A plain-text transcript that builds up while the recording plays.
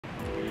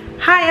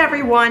Hi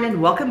everyone, and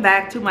welcome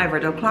back to my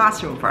virtual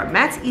classroom. For our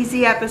Maths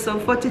Easy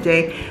episode for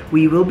today,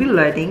 we will be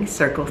learning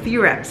circle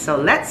theorems. So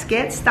let's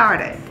get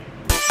started.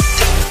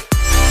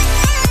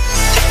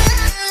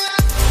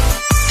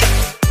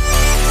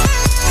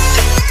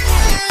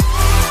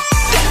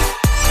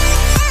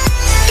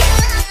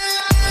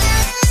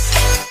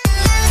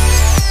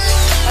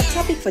 Our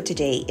topic for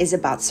today is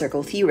about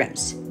circle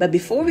theorems. But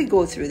before we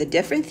go through the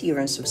different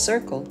theorems of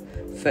circle,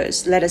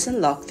 first, let us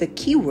unlock the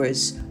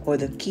keywords or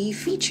the key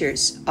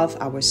features of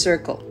our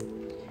circle.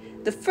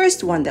 The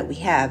first one that we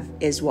have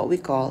is what we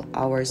call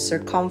our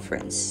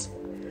circumference.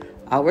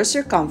 Our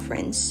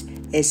circumference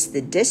is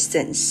the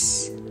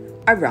distance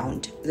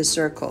around the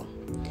circle.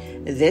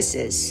 This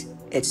is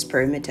its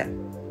perimeter.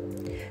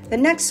 The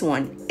next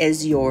one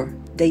is your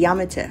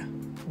diameter.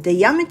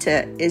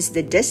 Diameter is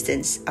the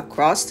distance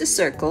across the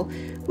circle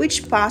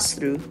which passes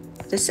through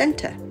the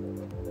center.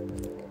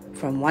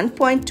 From one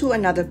point to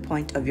another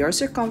point of your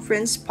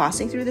circumference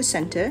passing through the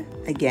center,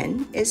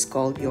 again, is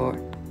called your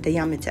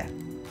diameter.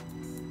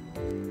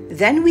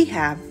 Then we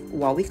have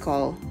what we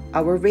call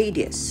our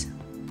radius.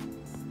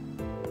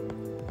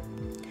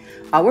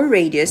 Our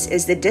radius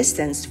is the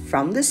distance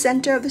from the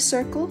center of the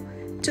circle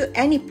to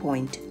any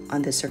point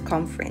on the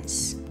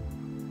circumference.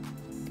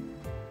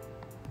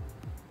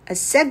 A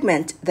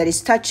segment that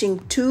is touching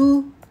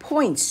 2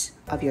 points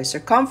of your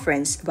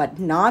circumference but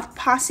not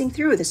passing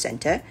through the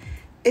center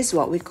is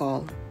what we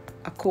call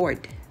a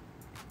chord.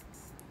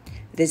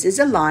 This is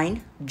a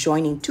line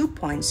joining 2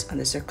 points on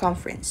the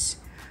circumference.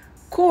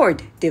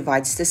 Chord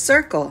divides the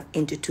circle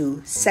into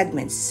 2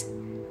 segments.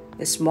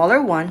 The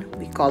smaller one,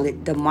 we call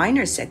it the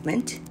minor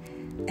segment,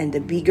 and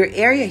the bigger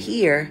area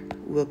here,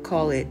 we'll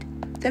call it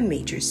the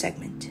major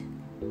segment.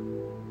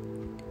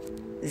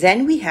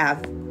 Then we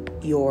have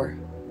your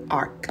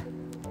arc.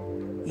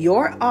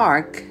 Your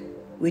arc,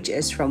 which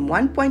is from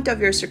one point of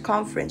your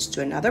circumference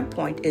to another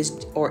point,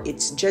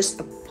 it's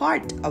just a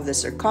part of the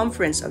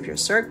circumference of your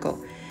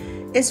circle,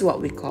 is what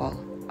we call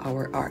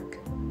our arc.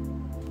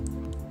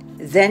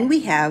 Then we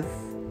have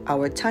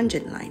our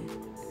tangent line.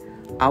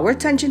 Our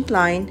tangent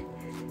line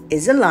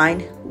is a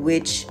line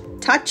which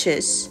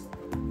touches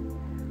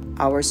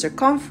our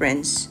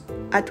circumference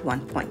at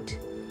one point.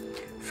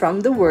 From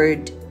the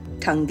word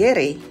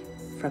tangere,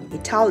 from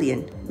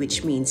Italian,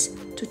 which means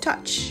to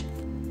touch.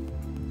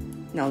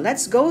 Now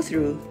let's go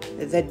through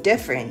the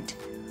different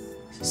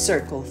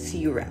circle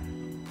theorem.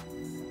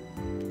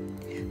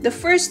 The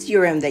first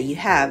theorem that you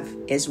have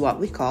is what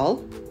we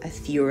call a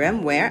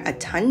theorem where a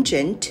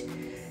tangent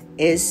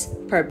is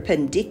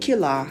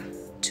perpendicular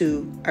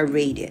to a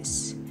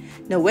radius.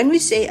 Now when we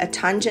say a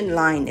tangent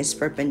line is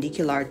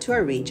perpendicular to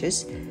a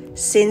radius,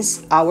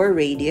 since our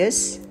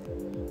radius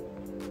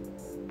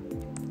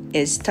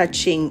is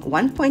touching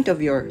one point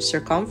of your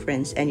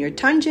circumference and your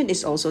tangent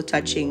is also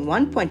touching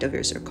one point of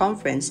your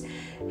circumference,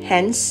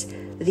 hence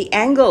the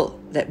angle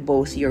that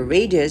both your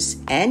radius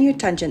and your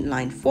tangent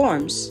line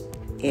forms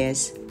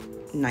is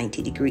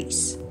 90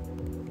 degrees.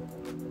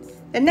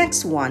 The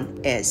next one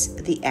is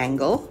the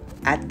angle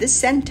at the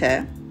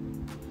center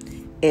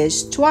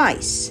is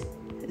twice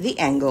the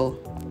angle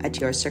at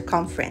your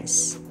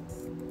circumference.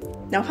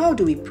 Now how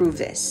do we prove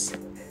this?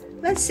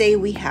 Let's say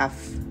we have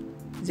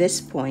this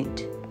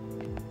point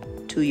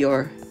to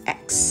your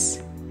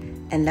X.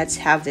 And let's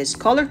have this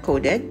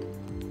color-coded.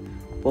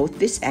 Both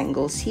these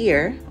angles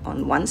here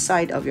on one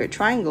side of your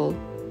triangle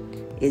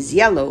is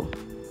yellow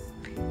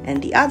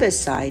and the other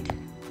side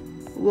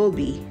will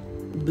be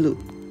blue.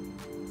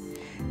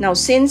 Now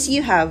since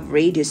you have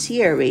radius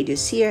here,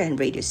 and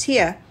radius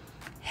here,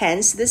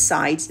 hence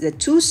the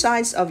 2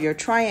 sides of your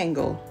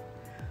triangle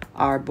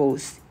are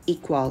both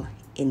equal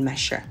in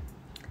measure.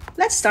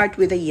 Let's start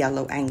with a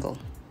yellow angle.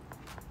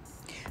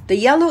 The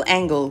yellow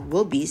angle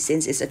will be,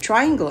 since it's a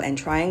triangle and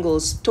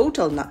triangle's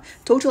total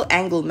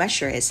angle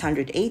measure is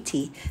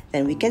 180,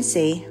 then we can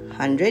say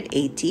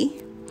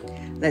 180.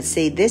 Let's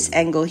say this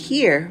angle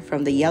here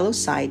from the yellow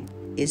side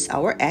is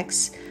our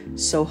X,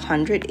 so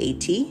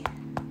 180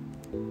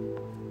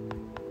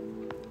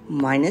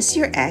 minus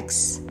your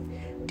X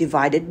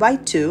divided by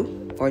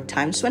 2 or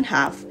times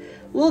 1/2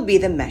 will be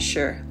the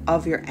measure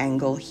of your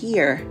angle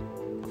here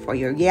for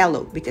your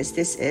yellow, because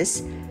this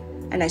is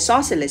an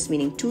isosceles,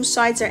 meaning 2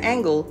 sides are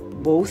angle,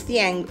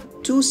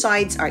 two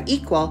sides are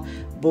equal,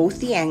 both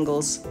the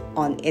angles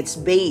on its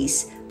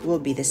base will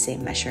be the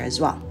same measure as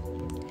well.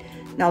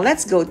 Now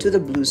let's go to the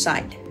blue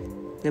side.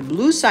 The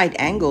blue side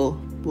angle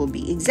will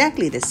be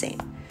exactly the same.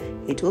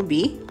 It will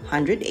be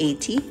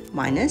 180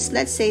 minus,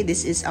 let's say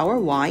this is our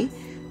Y.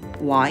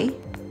 Y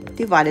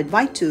divided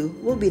by 2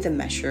 will be the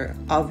measure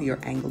of your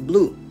angle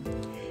blue.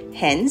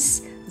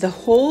 Hence,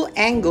 the whole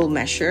angle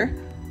measure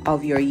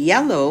of your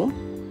yellow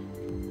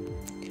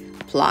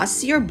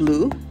plus your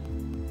blue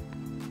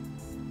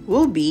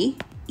will be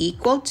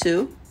equal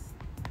to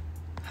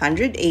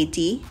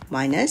 180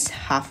 minus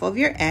half of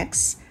your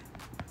X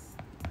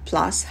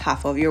plus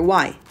half of your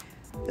Y.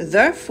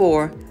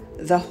 Therefore,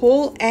 the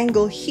whole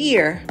angle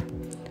here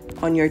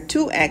on your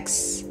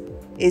 2X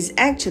is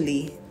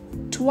actually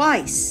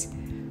twice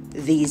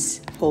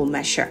this whole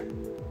measure.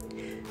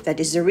 That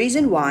is the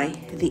reason why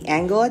the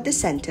angle at the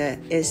center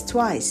is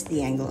twice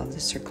the angle of the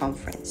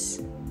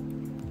circumference.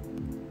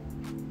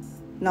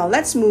 Now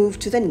let's move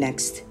to the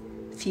next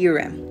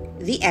theorem.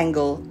 The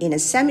angle in a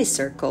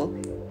semicircle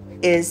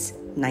is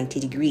 90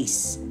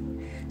 degrees.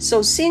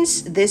 So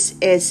since this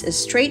is a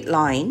straight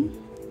line,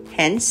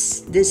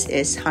 hence this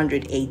is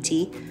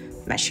 180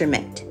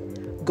 measurement.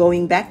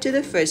 Going back to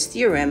the first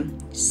theorem,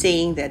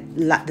 saying that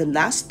the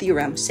last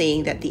theorem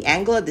saying that the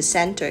angle at the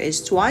center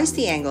is twice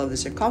the angle of the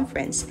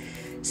circumference.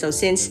 So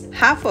since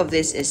half of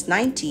this is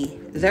 90,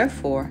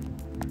 therefore,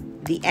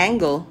 the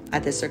angle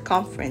at the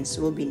circumference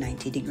will be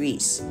 90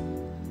 degrees.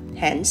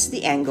 Hence,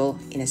 the angle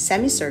in a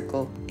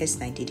semicircle is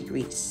 90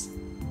 degrees.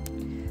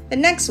 The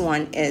next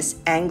one is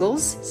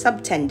angles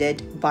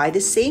subtended by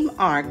the same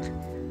arc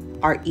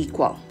are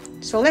equal.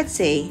 So let's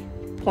say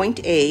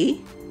point A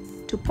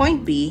to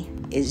point B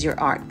is your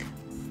arc.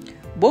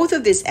 Both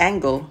of this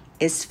angle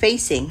is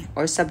facing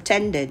or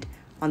subtended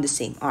on the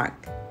same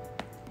arc.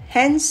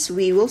 Hence,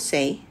 we will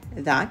say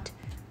that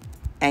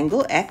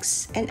angle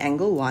X and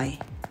angle Y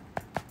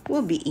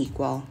will be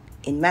equal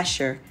in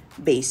measure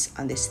based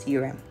on this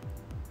theorem.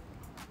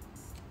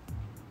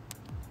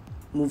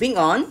 Moving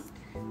on,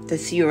 the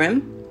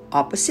theorem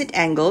opposite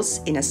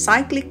angles in a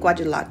cyclic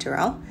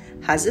quadrilateral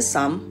has a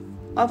sum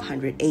of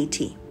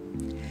 180.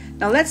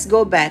 Now let's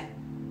go back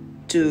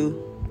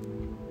to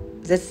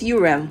the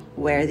theorem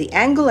where the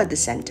angle at the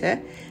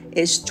center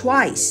is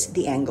twice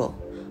the angle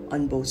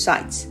on both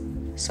sides.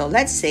 So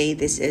let's say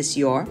this is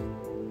your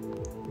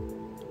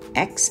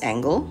X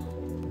angle,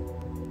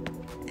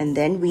 and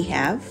then we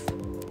have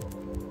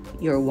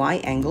your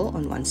Y angle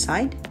on one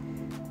side,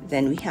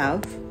 then we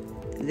have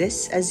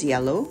this as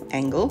yellow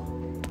angle,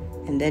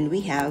 and then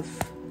we have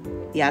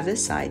the other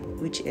side,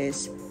 which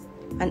is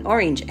an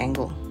orange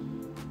angle.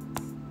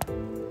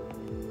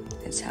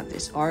 Let's have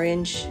this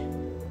orange,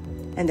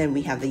 and then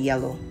we have the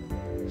yellow.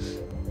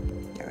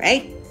 All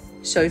right,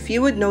 so if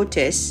you would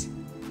notice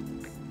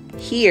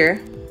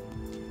here,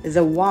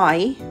 the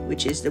Y,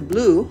 which is the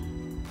blue,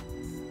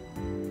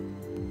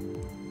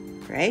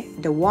 right?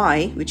 The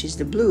Y, which is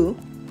the blue,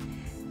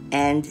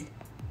 and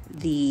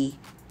the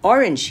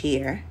orange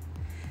here,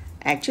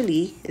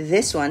 actually,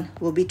 this one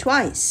will be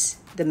twice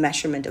the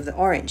measurement of the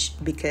orange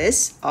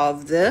because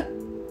of the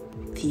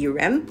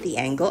theorem, the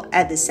angle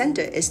at the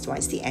center is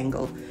twice the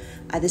angle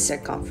at the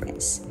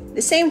circumference.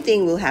 The same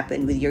thing will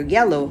happen with your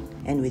yellow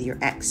and with your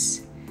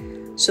X.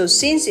 So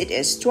since it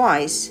is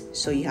twice,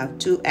 so you have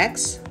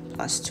 2x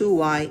plus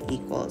 2y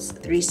equals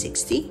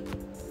 360.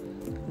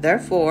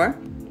 Therefore,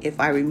 if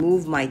I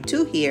remove my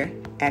 2 here,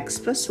 x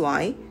plus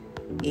y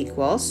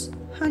equals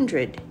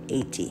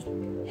 180.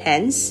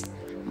 Hence,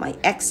 my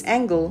x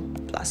angle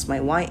plus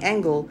my y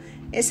angle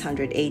is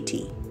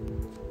 180.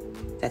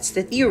 That's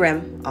the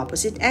theorem,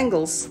 opposite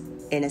angles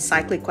in a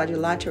cyclic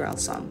quadrilateral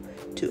sum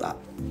to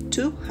up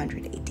to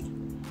 180.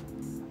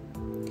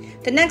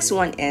 The next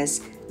one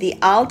is the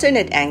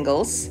alternate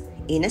angles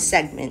in a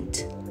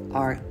segment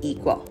are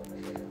equal.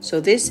 So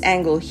this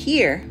angle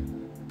here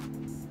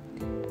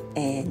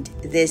and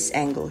this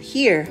angle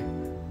here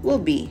will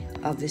be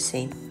of the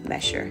same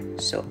measure.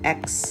 So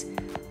x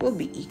will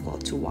be equal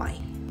to y.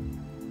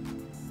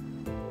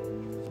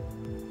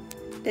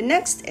 The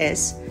next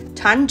is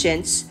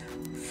tangents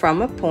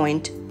from a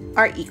point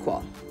are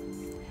equal.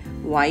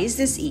 Why is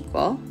this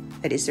equal?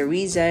 That is the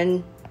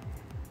reason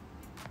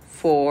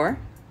for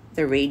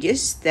the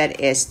radius that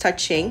is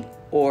touching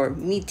or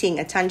meeting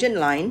a tangent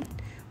line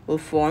will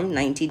form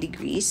 90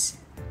 degrees.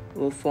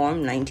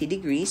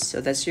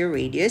 So that's your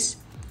radius.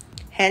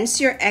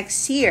 Hence, your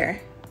x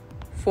here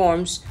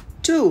forms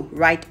two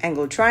right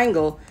angle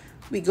triangle.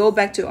 We go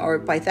back to our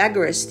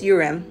Pythagoras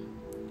theorem.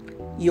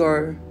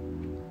 Your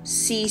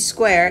c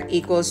square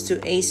equals to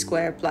a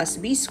square plus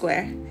b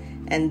square.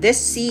 And this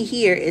c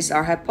here is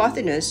our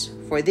hypotenuse.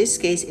 For this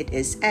case, it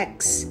is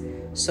x.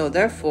 So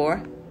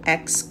therefore,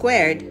 x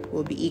squared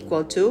will be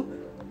equal to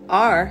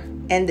r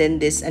and then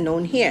this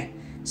unknown here.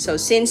 So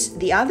since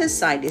the other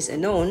side is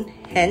unknown,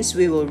 hence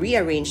we will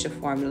rearrange the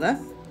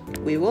formula.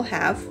 We will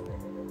have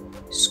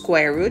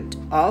square root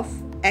of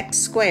x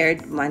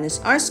squared minus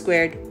r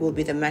squared will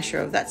be the measure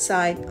of that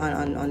side.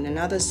 On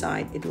another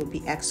side, it will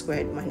be x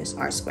squared minus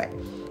r squared.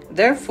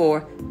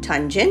 Therefore,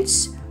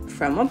 tangents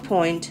from a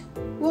point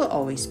will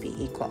always be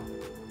equal.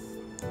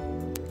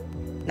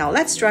 Now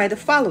let's try the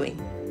following.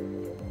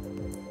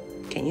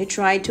 Can you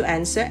try to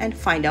answer and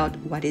find out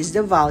what is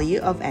the value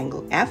of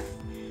angle F,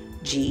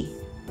 G,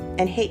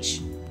 and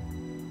H?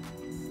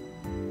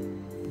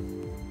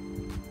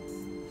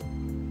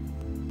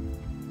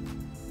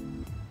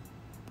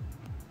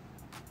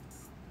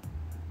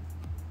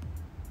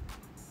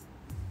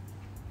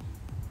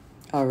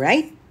 All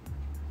right.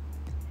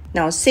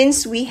 Now,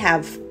 since we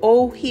have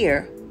O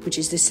here, which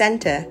is the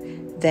center,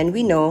 then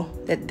we know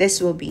that this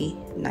will be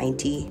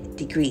 90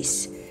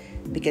 degrees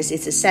because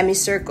it's a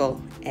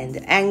semicircle and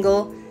the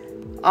angle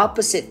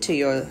opposite to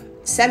your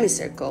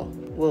semicircle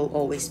will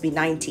always be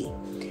 90.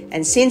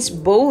 And since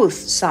both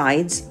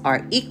sides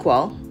are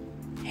equal,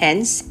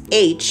 hence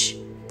H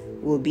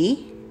will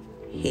be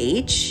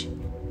H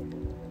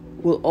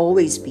will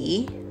always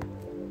be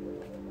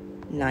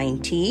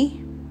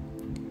 90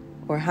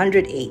 or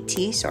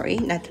 180, sorry,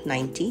 not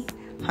 90,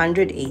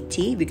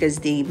 180, because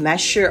the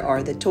measure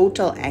or the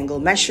total angle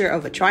measure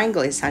of a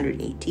triangle is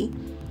 180,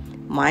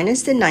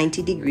 minus the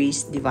 90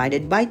 degrees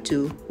divided by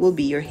 2 will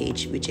be your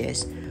h, which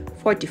is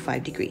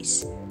 45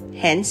 degrees.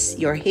 Hence,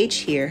 your h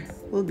here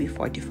will be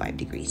 45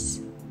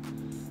 degrees.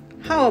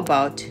 How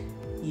about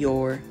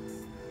your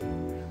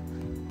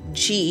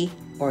G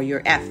or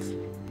your F?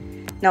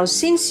 Now,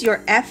 since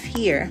your F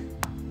here,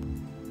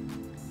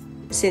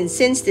 since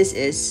this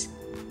is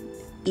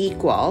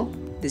equal,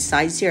 the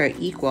sides here are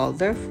equal,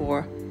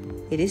 therefore,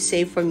 it is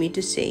safe for me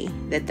to say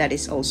that that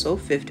is also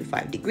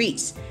 55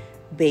 degrees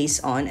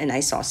based on an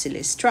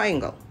isosceles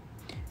triangle.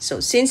 So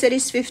since it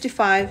is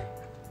 55,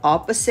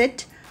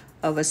 opposite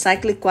of a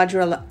cyclic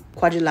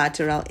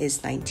quadrilateral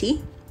is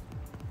 90.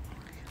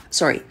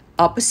 Sorry,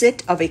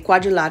 opposite of a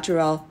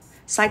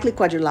cyclic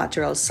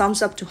quadrilateral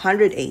sums up to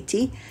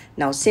 180.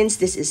 Now, since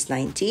this is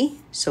 90,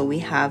 so we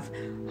have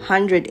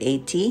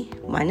 180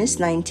 minus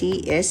 90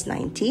 is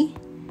 90.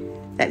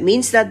 That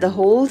means that the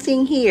whole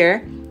thing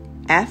here,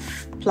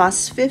 F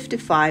plus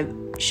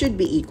 55, should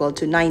be equal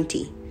to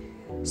 90.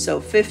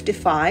 So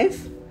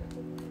 55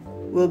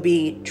 will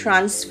be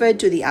transferred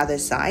to the other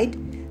side.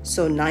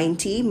 So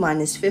 90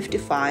 minus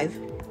 55,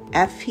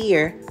 F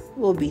here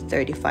will be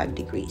 35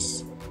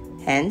 degrees.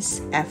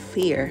 Hence, F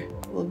here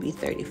will be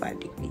 35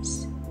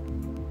 degrees.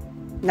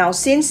 Now,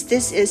 since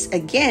this is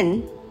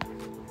again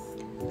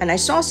an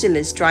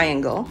isosceles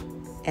triangle,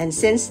 and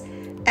since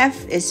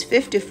F is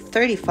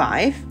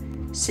 35,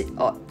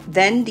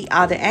 then the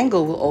other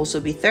angle will also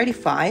be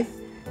 35.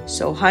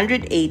 So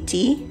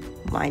 180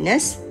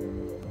 minus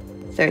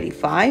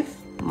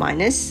 35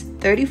 minus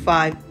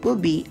 35 will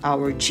be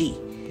our G.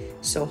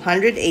 So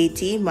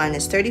 180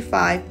 minus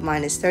 35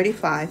 minus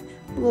 35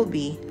 will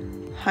be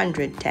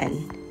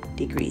 110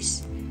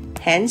 degrees.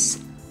 Hence,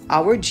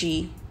 our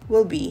G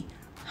will be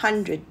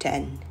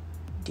 110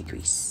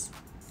 degrees.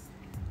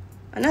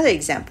 Another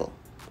example.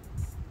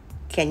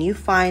 Can you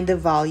find the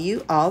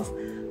value of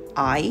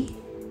I,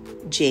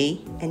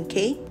 J, and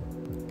K?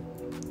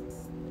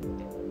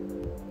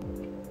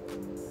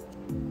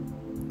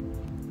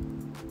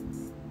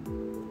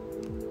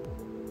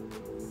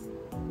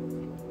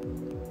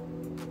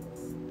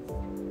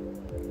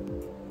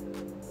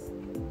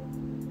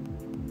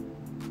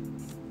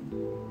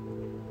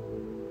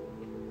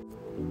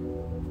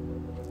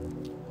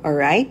 All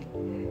right,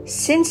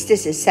 since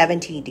this is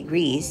 70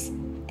 degrees,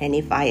 and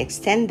if I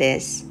extend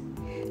this,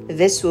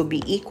 this will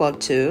be equal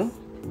to,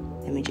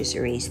 let me just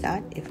erase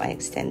that. If I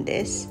extend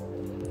this,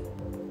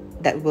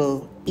 that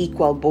will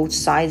equal both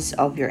sides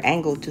of your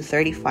angle to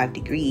 35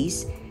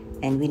 degrees.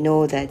 And we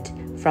know that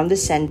from the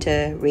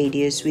center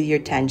radius with your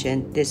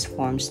tangent, this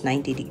forms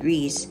 90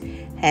 degrees.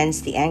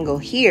 Hence, the angle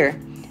here,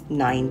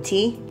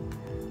 90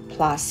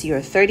 plus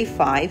your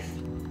 35,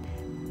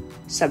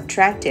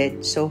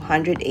 subtracted, so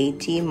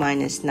 180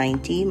 minus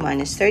 90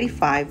 minus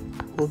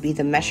 35 will be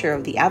the measure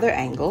of the other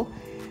angle.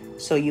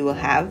 So you will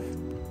have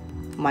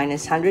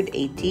minus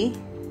 180,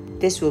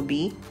 this will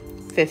be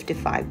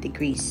 55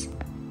 degrees.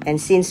 And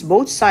since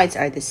both sides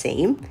are the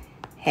same,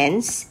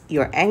 hence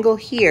your angle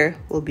here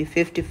will be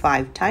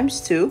 55 times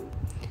 2.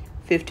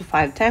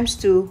 55 times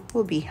 2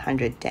 will be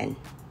 110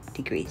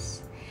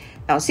 degrees.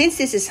 Now, since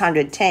this is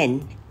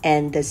 110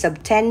 and the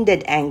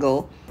subtended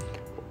angle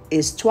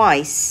is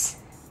twice,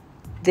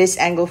 this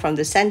angle from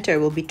the center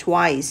will be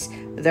twice.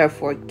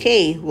 Therefore,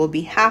 K will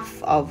be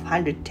half of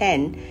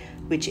 110,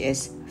 which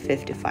is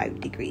 55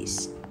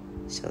 degrees.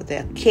 So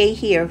the K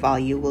here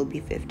value will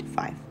be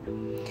 55.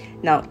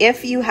 Now,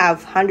 if you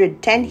have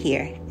 110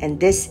 here, and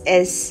this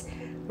is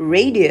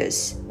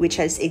radius, which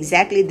has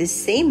exactly the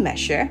same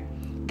measure,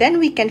 then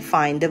we can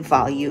find the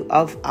value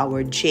of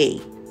our J,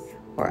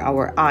 or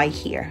our I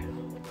here,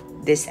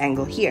 this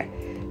angle here.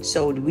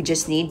 So we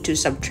just need to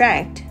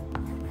subtract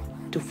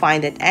to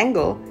find that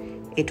angle.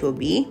 It will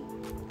be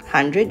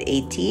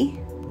 180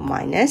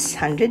 minus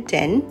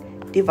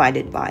 110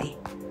 divided by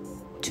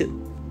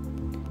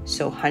 2.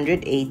 So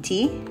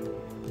 180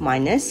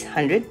 minus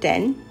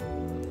 110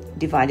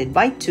 divided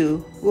by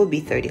 2 will be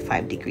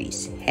 35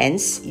 degrees.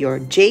 Hence, your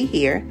J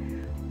here,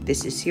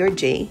 this is your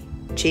J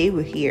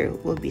here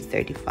will be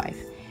 35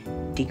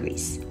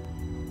 degrees.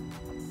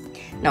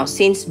 Now,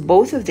 since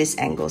both of these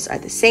angles are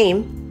the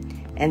same,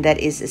 and that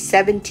is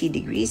 70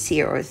 degrees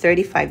here or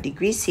 35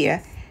 degrees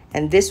here,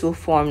 and this will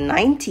form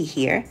 90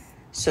 here.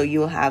 So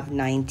you'll have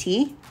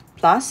 90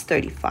 plus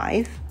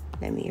 35.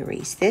 Let me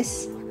erase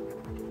this.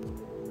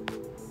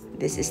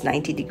 This is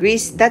 90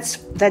 degrees. That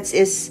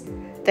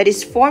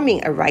is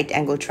forming a right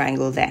angle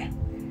triangle there.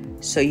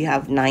 So you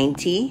have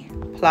 90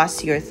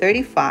 plus your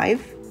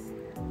 35.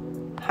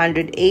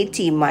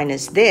 180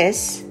 minus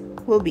this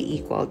will be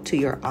equal to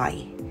your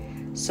I.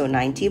 So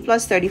 90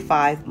 plus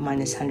 35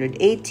 minus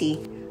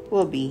 180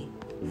 will be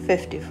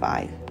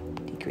 55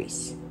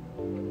 degrees.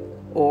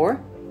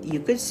 Or you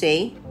could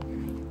say,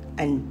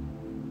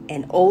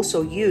 and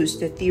also use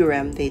the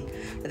theorem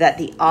that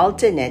the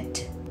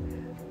alternate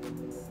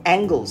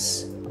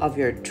angles of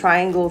your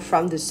triangle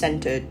from the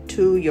center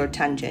to your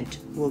tangent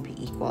will be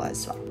equal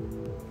as well.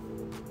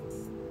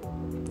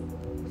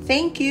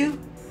 Thank you.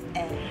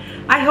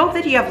 I hope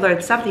that you have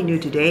learned something new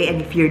today,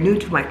 and if you're new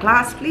to my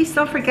class, please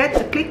don't forget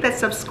to click that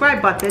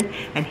subscribe button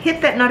and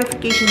hit that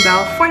notification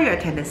bell for your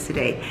attendance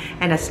today.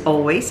 And as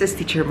always, as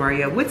Teacher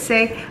Maria would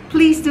say,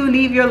 please do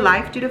live your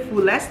life to the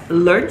fullest,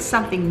 learn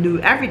something new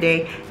every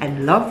day,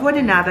 and love one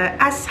another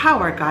as how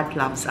our God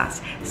loves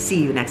us.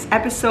 See you next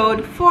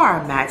episode for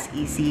our Maths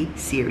Easy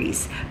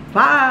series.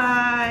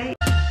 Bye!